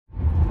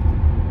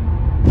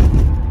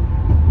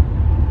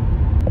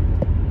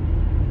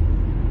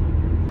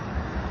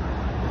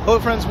Hello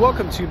friends,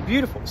 welcome to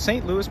beautiful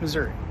St. Louis,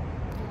 Missouri.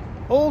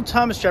 Old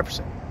Thomas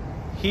Jefferson,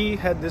 he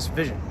had this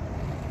vision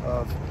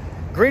of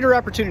greater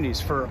opportunities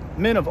for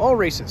men of all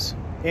races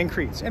and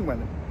creeds and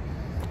women.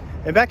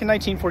 And back in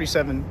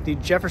 1947, the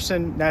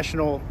Jefferson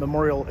National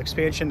Memorial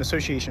Expansion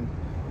Association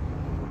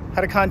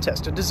had a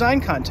contest, a design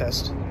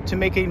contest, to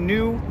make a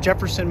new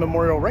Jefferson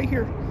Memorial right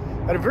here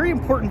at a very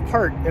important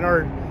part in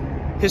our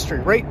history.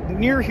 Right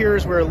near here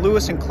is where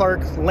Lewis and Clark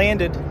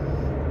landed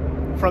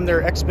from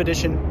their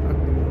expedition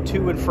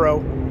to and fro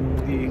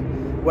the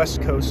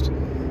West Coast.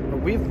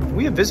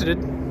 We have visited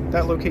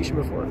that location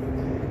before.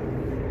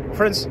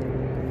 Friends,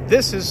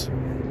 this is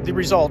the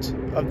result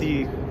of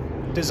the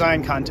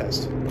design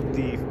contest,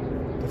 the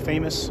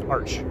famous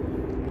arch.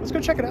 Let's go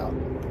check it out.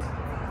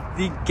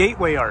 The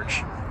Gateway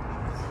Arch,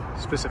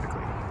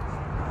 specifically.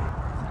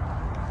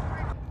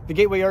 The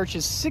Gateway Arch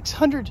is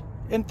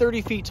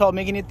 630 feet tall,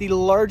 making it the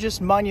largest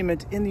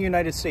monument in the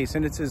United States,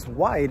 and it's as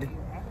wide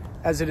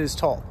as it is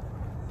tall.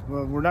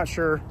 Well, we're not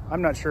sure,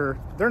 I'm not sure,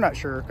 they're not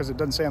sure, because it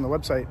doesn't say on the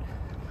website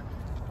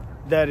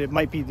that it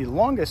might be the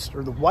longest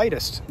or the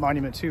widest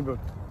monument too, but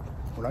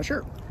we're not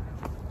sure.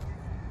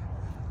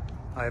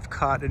 I've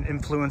caught an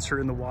influencer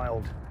in the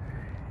wild.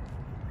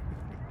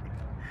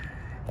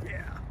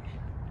 Yeah.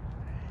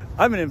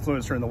 I'm an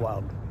influencer in the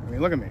wild. I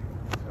mean, look at me.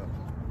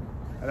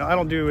 So, I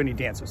don't do any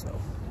dances though.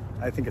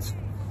 I think it's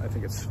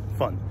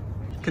fun.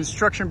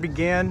 Construction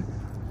began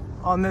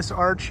on this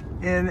arch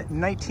in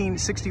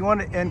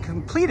 1961 and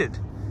completed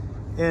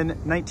in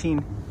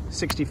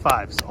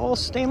 1965. It's all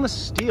stainless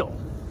steel,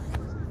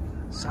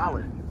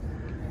 solid.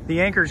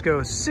 The anchors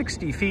go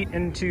 60 feet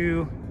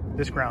into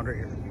this ground right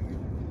here.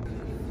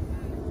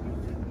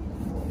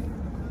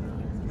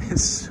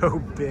 It's so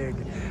big.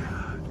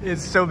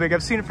 It's so big.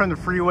 I've seen it from the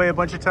freeway a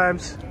bunch of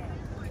times,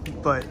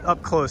 but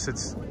up close,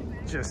 it's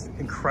just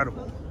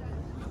incredible.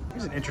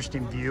 Here's an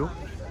interesting view,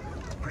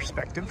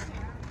 perspective.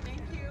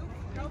 Thank you.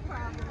 No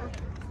problem.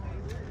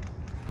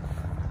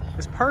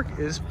 This park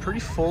is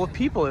pretty full of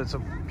people. It's a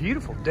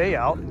beautiful day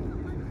out.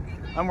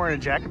 I'm wearing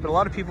a jacket, but a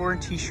lot of people are in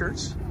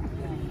t-shirts.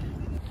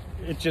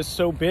 It's just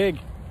so big.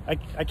 I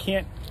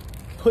can't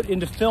put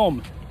into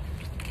film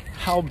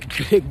how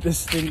big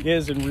this thing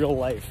is in real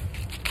life.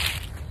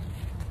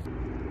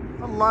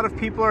 A lot of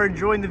people are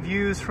enjoying the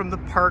views from the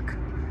park,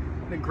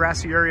 the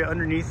grassy area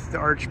underneath the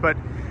arch, but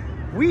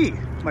we,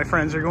 my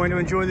friends, are going to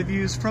enjoy the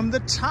views from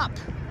the top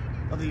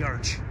of the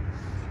arch.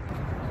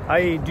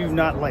 I do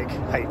not like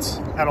heights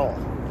at all.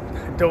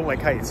 I don't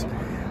like heights.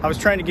 I was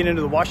trying to get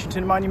into the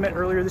Washington Monument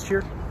earlier this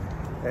year,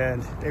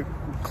 and it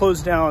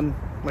closed down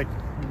like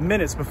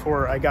minutes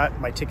before I got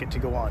my ticket to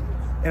go on.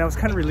 And I was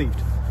kind of relieved,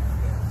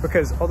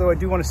 because although I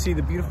do want to see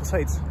the beautiful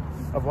sights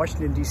of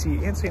Washington,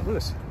 D.C. and St.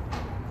 Louis,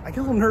 I get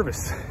a little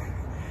nervous.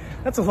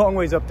 That's a long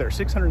ways up there,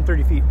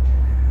 630 feet.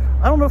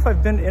 I don't know if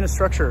I've been in a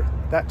structure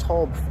that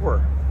tall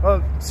before.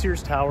 Well,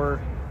 Sears Tower,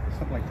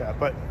 something like that,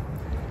 but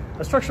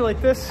a structure like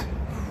this,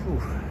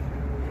 whew,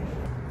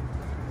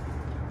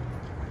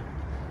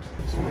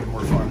 it's way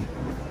more fun.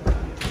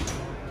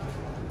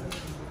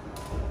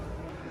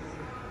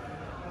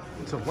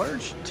 It's a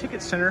large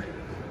ticket center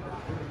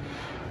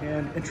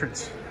and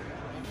entrance.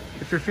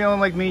 If you're feeling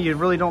like me, you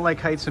really don't like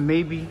heights, and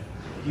maybe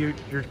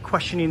you're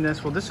questioning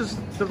this, well, this is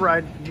the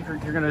ride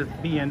you're gonna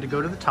be in to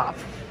go to the top.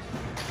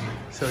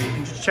 So you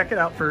can just check it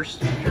out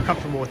first if you're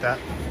comfortable with that.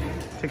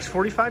 It takes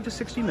 45 to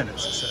 60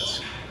 minutes, it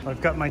says.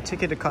 I've got my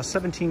ticket. It costs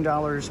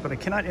 $17, but I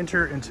cannot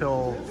enter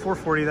until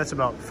 4:40. That's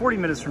about 40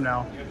 minutes from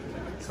now.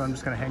 So I'm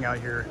just gonna hang out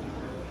here,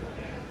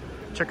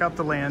 check out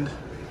the land.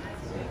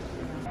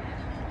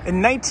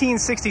 In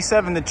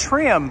 1967, the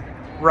tram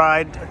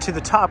ride to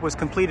the top was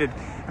completed.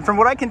 And from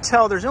what I can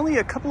tell, there's only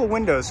a couple of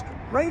windows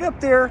right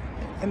up there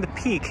in the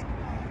peak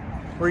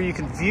where you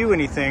can view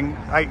anything.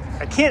 I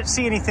can't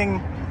see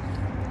anything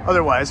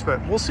otherwise,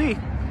 but we'll see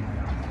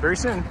very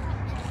soon.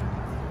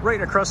 Right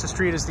across the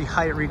street is the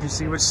Hyatt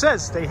Regency, which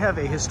says they have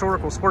a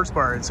historical sports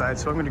bar inside,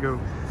 so I'm gonna go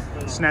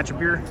snatch a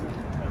beer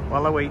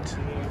while I wait.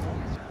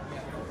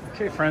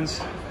 Okay, friends,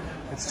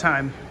 it's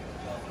time.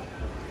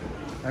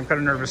 I'm kind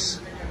of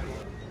nervous.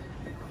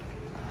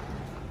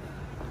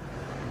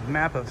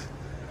 Map of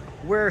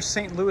where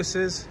St. Louis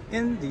is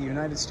in the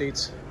United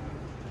States.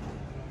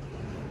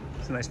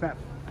 It's a nice map.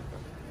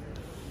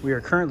 We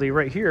are currently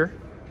right here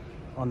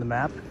on the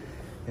map,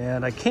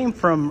 and I came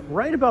from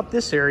right about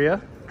this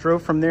area,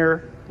 drove from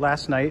there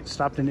last night,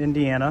 stopped in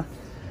Indiana,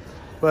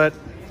 but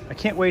I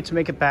can't wait to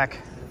make it back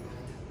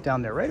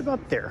down there, right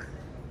about there.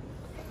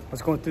 I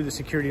was going through the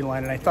security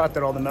line and I thought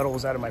that all the metal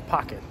was out of my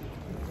pocket.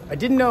 I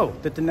didn't know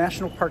that the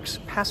National Parks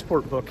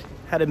passport book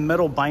had a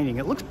metal binding.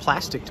 It looks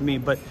plastic to me,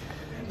 but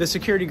the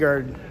security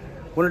guard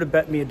wanted to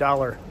bet me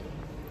 $1.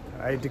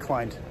 I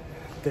declined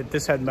that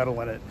this had metal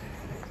in it.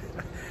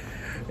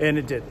 And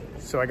it did,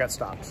 so I got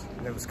stopped,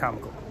 and it was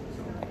comical.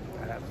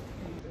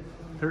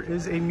 There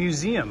is a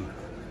museum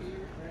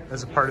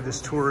as a part of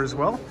this tour as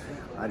well.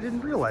 I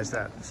didn't realize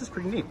that. This is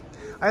pretty neat.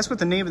 I asked what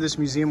the name of this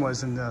museum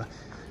was, and the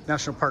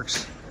National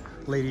Parks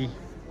lady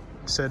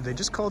said they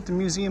just call it the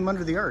Museum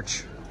Under the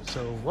Arch.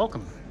 So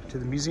welcome to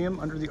the Museum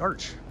Under the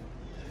Arch.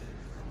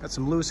 Got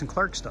some Lewis and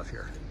Clark stuff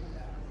here.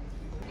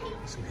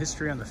 Some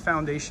history on the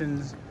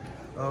foundations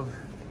of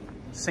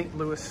St.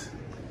 Louis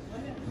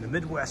in the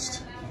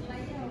Midwest.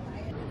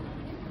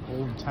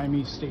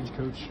 Old-timey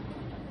stagecoach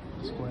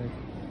display.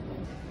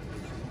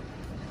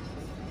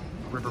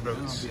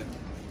 Riverboats.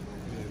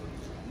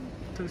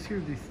 So it's here,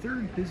 the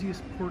third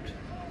busiest port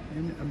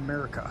in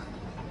America,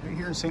 right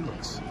here in St.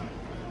 Louis.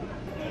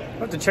 I'll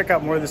have to check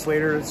out more of this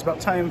later. It's about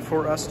time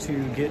for us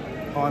to get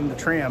on the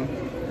tram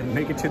and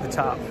make it to the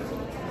top.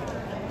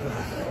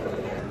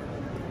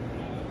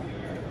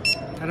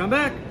 And I'm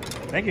back.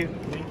 Thank you.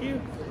 Thank you.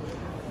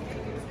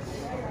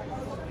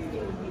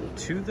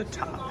 To the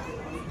top.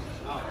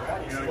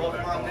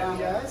 Welcome on down,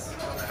 guys.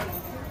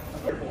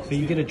 So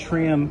you get a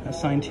tram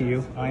assigned to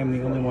you. I am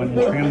the only one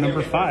in tram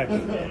number 5.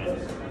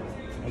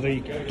 Although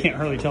you can't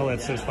hardly tell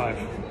that says 5.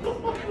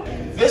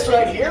 This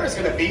right here is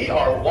going to be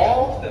our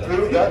wall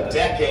through the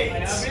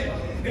decades.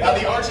 Now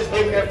the arch has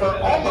been there for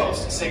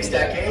almost 6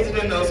 decades, and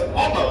in those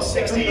almost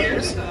 60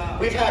 years,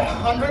 we've had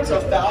hundreds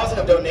of thousands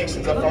of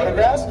donations of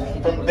photographs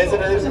from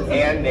visitors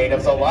and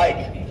natives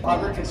alike.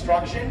 Under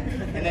construction,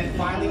 and then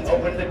finally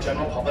opened to the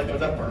general public for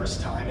the first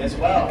time as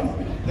well.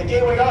 The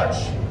Gateway Arch.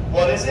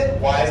 What is it?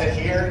 Why is it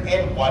here?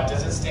 And what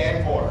does it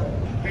stand for?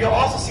 We'll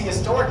also see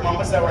historic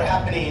moments that were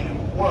happening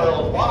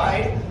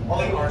worldwide while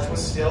the arch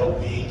was still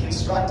being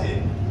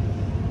constructed.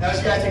 Now, as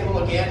you guys take a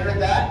little gander at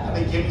that, I'm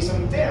going to give you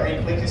some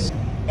very quick history.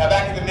 Now,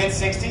 back in the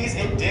mid-60s,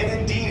 it did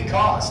indeed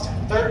cost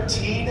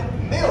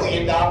 $13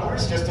 million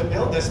just to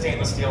build this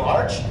stainless steel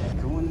arch.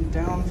 Going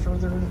down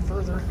further and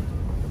further.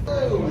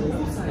 There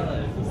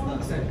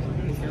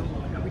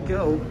we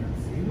go.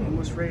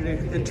 Almost ready to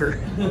enter.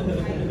 There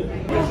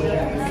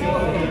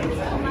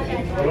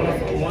we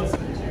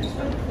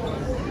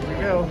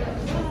go.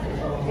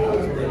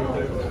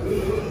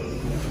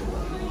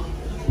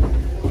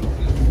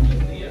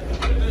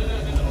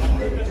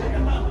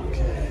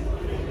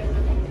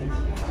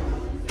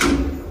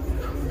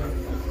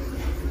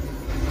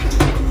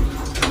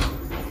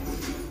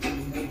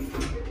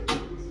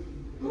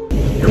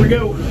 Here we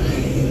go.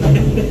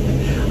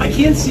 I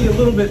can see a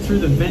little bit through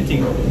the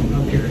venting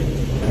up here.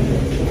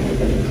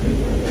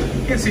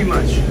 Can't see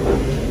much.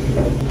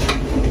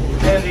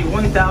 And the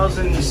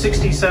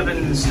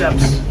 1,067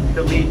 steps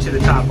that lead to the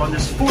top on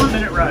this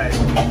 4-minute ride.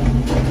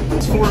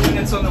 It's 4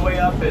 minutes on the way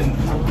up and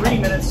 3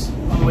 minutes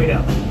on the way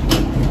down.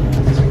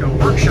 There's like a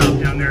workshop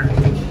down there.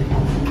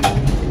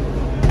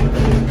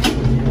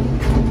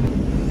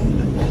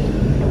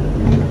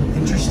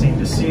 Interesting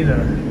to see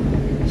the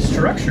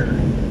structure.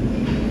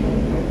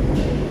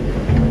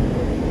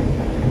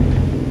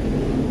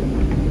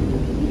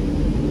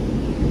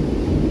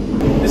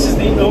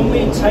 The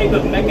only type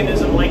of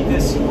mechanism like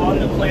this on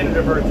the planet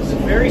of Earth. Is a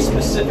very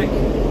specific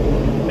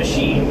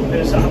machine that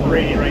is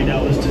operating right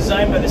now. It was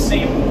designed by the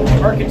same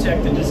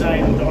architect that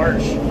designed the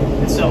arch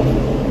itself.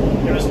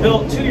 It was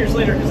built 2 years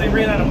later because they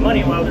ran out of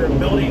money while they were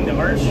building the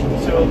arch.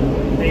 So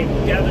they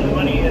gathered the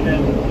money and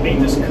then made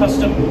this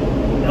custom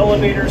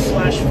elevator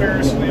slash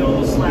Ferris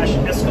wheel slash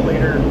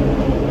escalator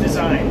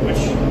design, which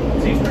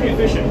seems pretty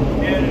efficient.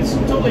 And it's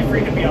totally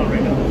free to be on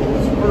right now.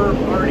 So we're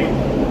already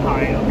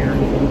high up here.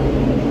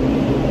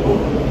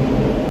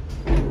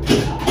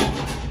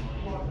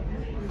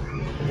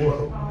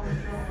 Whoa.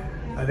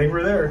 I think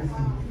we're there.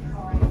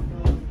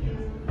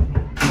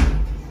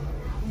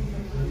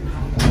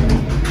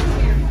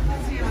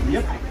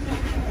 Yep.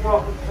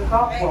 Well, the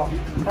top floor.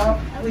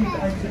 Please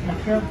exit your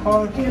chair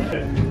car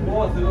attention. Oh,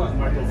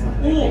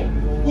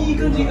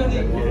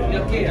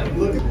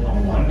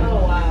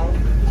 wow.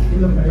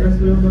 The Ferris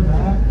wheel in the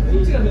back. Oh,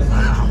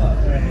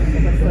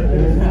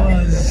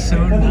 this is so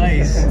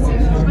nice. This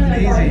is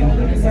amazing.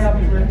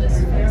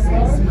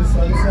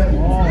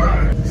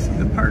 See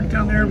the park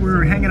down there? We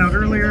were hanging out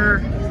earlier.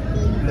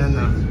 And then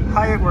the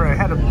Hyatt where I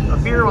had a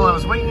beer while I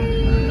was waiting.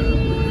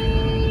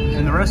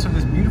 And the rest of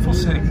this beautiful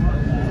city.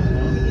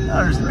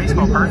 Oh, there's the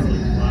baseball park.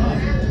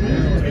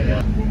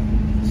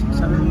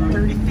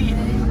 730 feet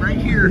right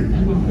here.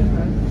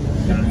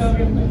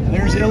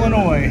 There's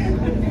Illinois.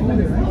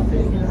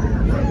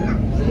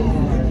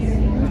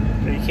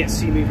 You can't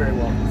see me very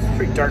well. It's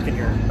pretty dark in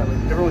here.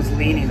 Everyone's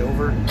leaning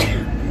over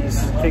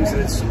these things that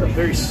it's a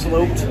very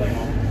sloped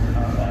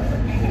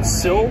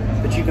sill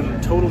that you can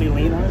totally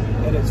lean on,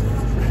 and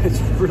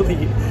it's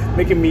really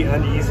making me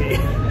uneasy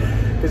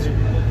because you're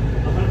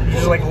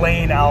just like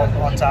laying out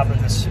on top of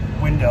this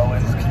window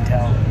and looking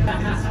down.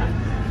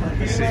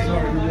 Let's see.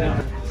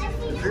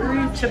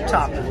 Very tip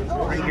top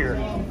right here.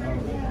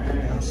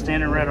 I'm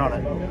standing right on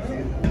it.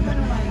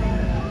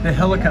 The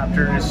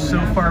helicopter is so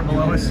far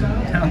below us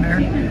down there.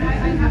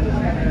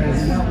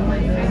 It's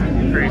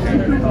crazy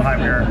how high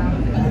we are.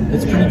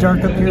 It's pretty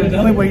dark up here. The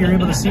only way you're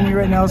able to see me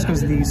right now is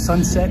because the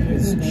sunset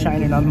is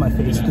shining on my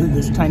face through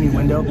this tiny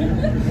window.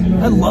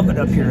 I love it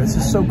up here. This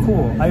is so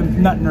cool.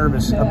 I'm not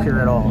nervous up here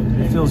at all.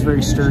 It feels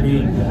very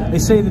sturdy. They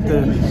say that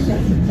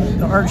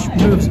the arch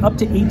moves up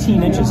to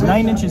 18 inches,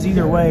 9 inches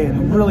either way,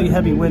 and really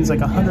heavy winds,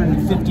 like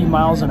 150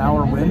 miles an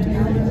hour wind.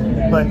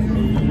 But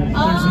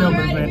There's no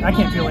movement. I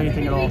can't feel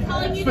anything at all.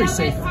 It's pretty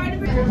safe. Party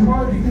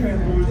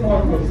trailer we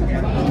talk about.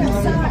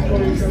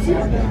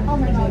 Oh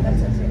my god, that's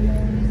so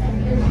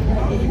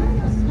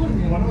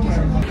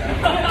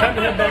Time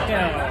to head back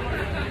down.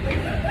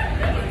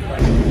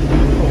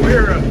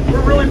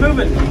 We're really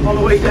moving all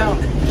the way down.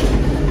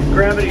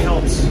 Gravity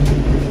helps.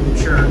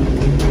 Sure.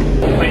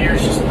 My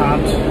ears just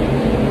popped.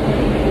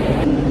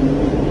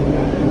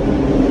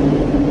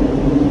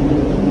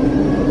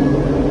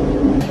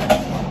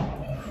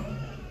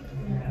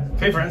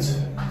 Okay, friends.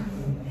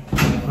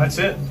 That's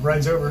it.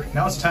 Ride's over.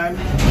 Now it's time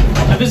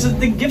to visit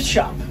the gift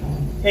shop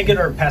and get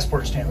our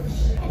passport stamp.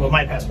 Well,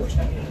 my passport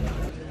stamp.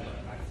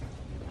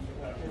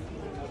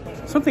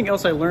 Something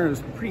else I learned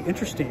was pretty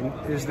interesting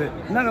is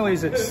that not only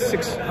is it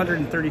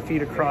 630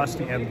 feet across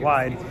and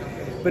wide,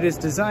 but it's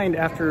designed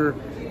after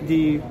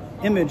the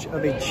image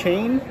of a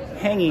chain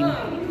hanging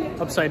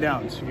upside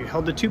down. So you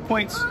held the 2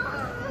 points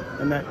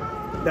and that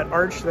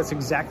arch, that's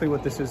exactly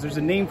what this is. There's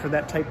a name for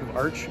that type of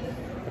arch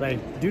that I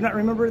do not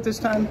remember at this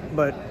time,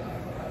 but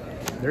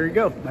there you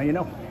go, now you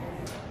know.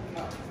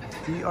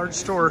 The art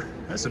store,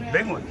 that's a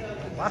big one.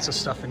 Lots of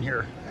stuff in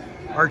here,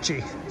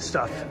 Archie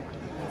stuff.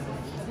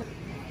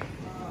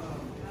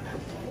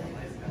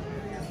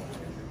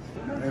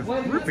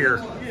 Root beer.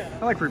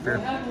 I like root beer.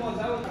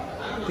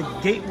 The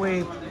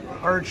Gateway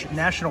Arch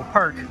National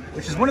Park,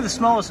 which is one of the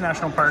smallest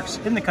national parks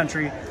in the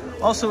country,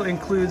 also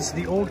includes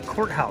the old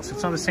courthouse.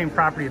 It's on the same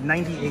property of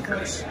 90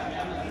 acres.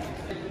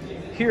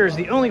 Here is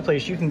the only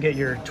place you can get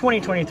your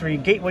 2023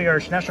 Gateway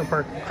Arch National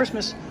Park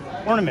Christmas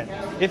ornament,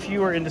 if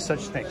you are into such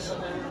things.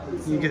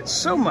 You get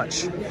so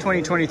much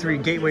 2023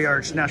 Gateway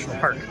Arch National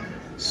Park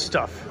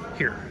stuff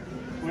here,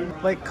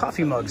 like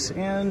coffee mugs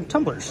and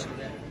tumblers,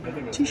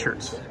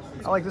 t-shirts.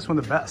 I like this one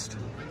the best.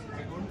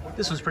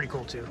 This one's pretty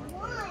cool too.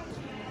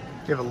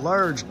 You have a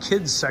large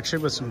kids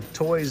section with some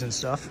toys and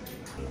stuff.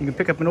 You can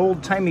pick up an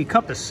old-timey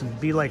compass and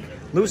be like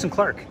Lewis and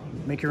Clark,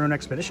 make your own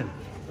expedition.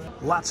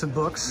 Lots of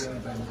books,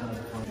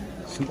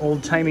 some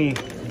old-timey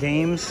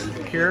games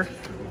here,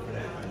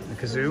 the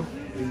kazoo,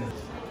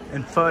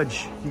 and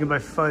fudge. You can buy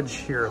fudge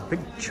here, big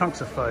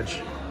chunks of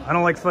fudge. I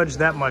don't like fudge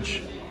that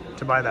much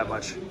to buy that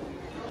much.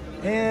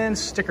 And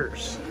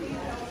stickers,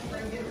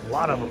 a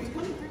lot of them.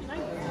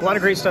 A lot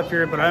of great stuff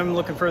here, but I'm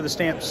looking for the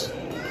stamps.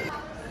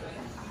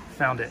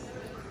 Found it,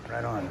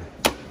 right on.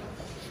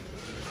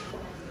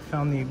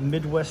 Found the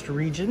Midwest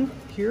region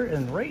here,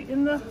 and right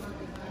in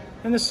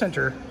the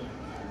center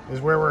is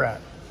where we're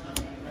at.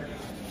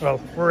 Well,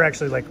 we're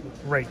actually like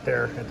right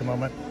there at the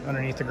moment,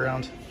 underneath the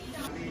ground.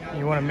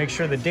 You want to make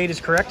sure the date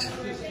is correct,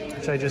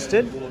 which I just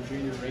did,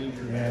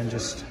 and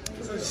just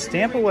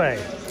stamp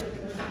away.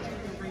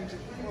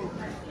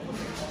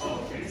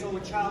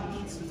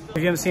 If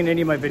you haven't seen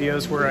any of my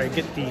videos where I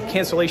get the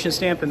cancellation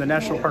stamp in the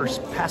National Parks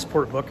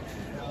Passport book,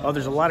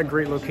 there's a lot of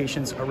great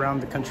locations around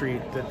the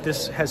country that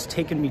this has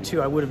taken me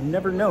to. I would have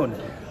never known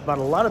about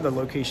a lot of the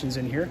locations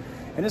in here,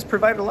 and it's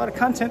provided a lot of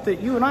content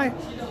that you and I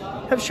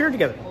have shared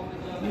together.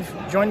 You've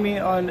joined me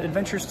on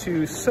adventures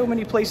to so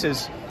many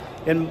places.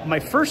 In my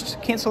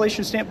first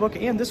cancellation stamp book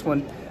and this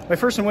one, my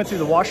first one went through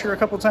the washer a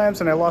couple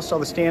times and I lost all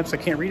the stamps. I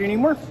can't read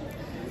anymore.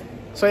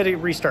 So I had to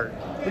restart,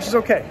 which is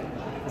okay.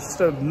 It's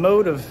just a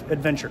mode of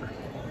adventure.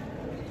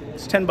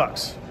 It's 10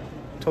 bucks,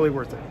 totally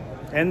worth it.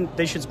 And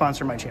they should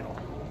sponsor my channel,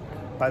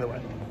 by the way.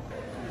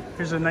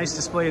 Here's a nice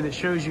display that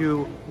shows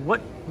you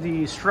what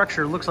the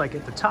structure looks like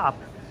at the top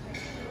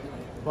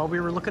while we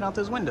were looking out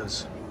those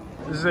windows.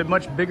 This is a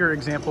much bigger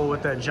example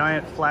with that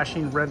giant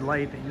flashing red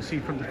light that you see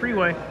from the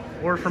freeway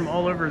or from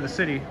all over the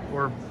city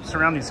or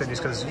surrounding cities,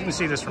 because you can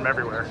see this from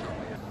everywhere.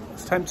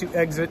 It's time to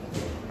exit.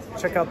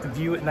 Check out the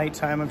view at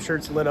nighttime. I'm sure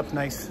it's lit up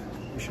nice.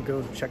 You should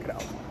go check it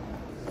out.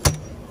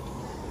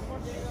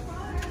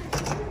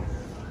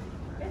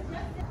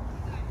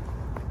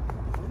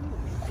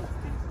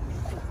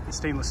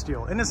 Stainless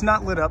steel, and it's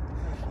not lit up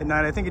at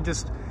night. I think it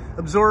just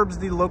absorbs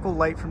the local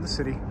light from the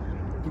city.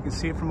 You can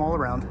see it from all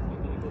around.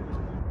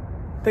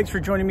 Thanks for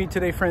joining me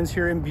today, friends,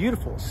 here in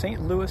beautiful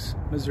St. Louis,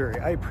 Missouri.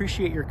 I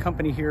appreciate your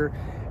company here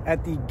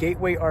at the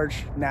Gateway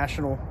Arch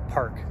National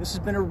Park. This has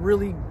been a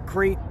really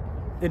great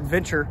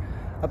adventure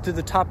up to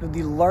the top of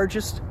the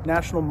largest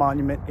national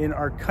monument in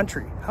our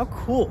country. How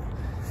cool.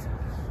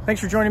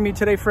 Thanks for joining me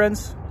today,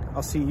 friends.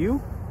 I'll see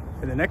you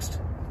in the next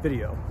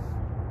video.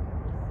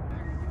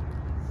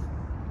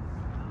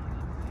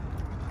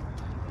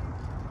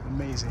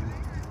 Amazing.